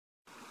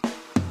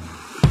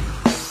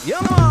Yeah,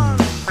 man.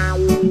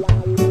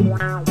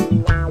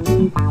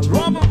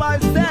 Trouble by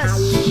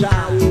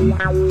session.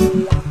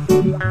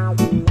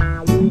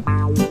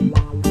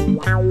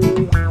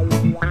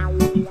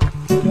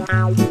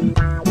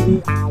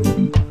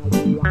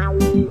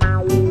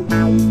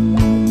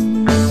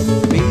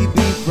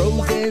 Baby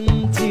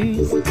frozen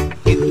tears,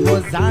 it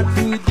was hard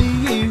to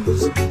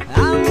use.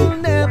 I'll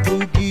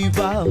never give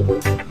up,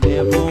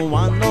 never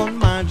one on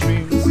my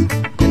dreams.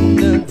 And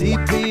the deep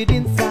beat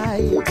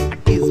inside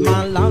is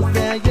my love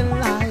there in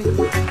life.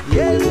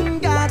 Yeah,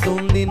 God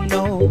only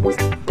knows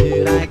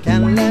that I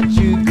can't let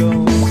you go.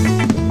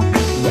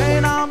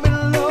 When I'm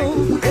in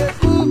love,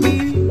 it will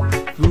be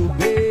through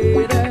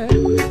better.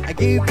 I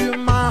give you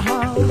my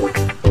heart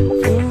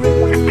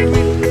forever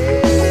and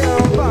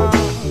ever.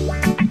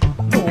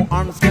 No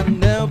arms can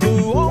never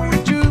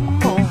hold you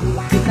more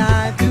than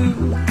I do.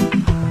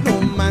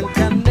 No man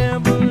can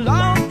never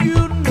love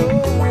you, no,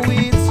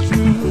 it's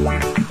true.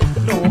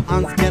 No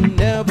arms can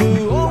never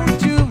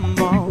hold you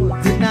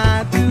more than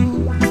I do.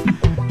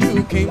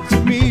 You came to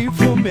me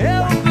from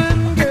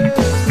heaven, girl,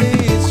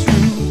 it's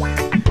true.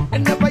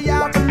 And never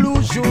ever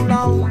lose your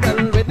love,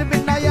 well,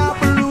 whenever I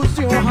ever lose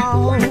your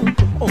heart.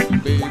 Oh,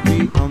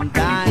 baby, I'm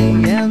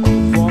dying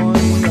for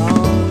your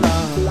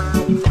love.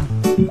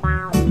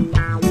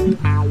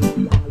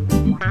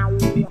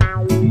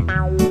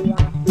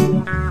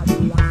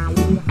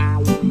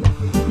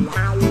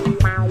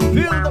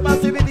 Feel the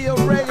massivity of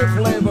reggae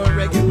flavor,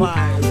 reggae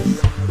vibes.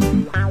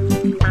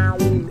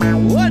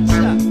 What's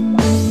up?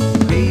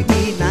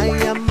 Baby, I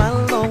am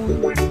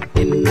alone,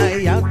 and I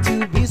have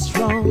to be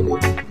strong.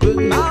 But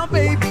my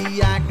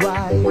baby, I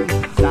cry,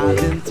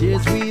 silent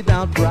tears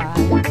without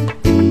pride.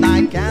 And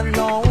I can't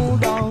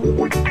hold on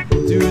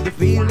to the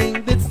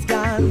feeling that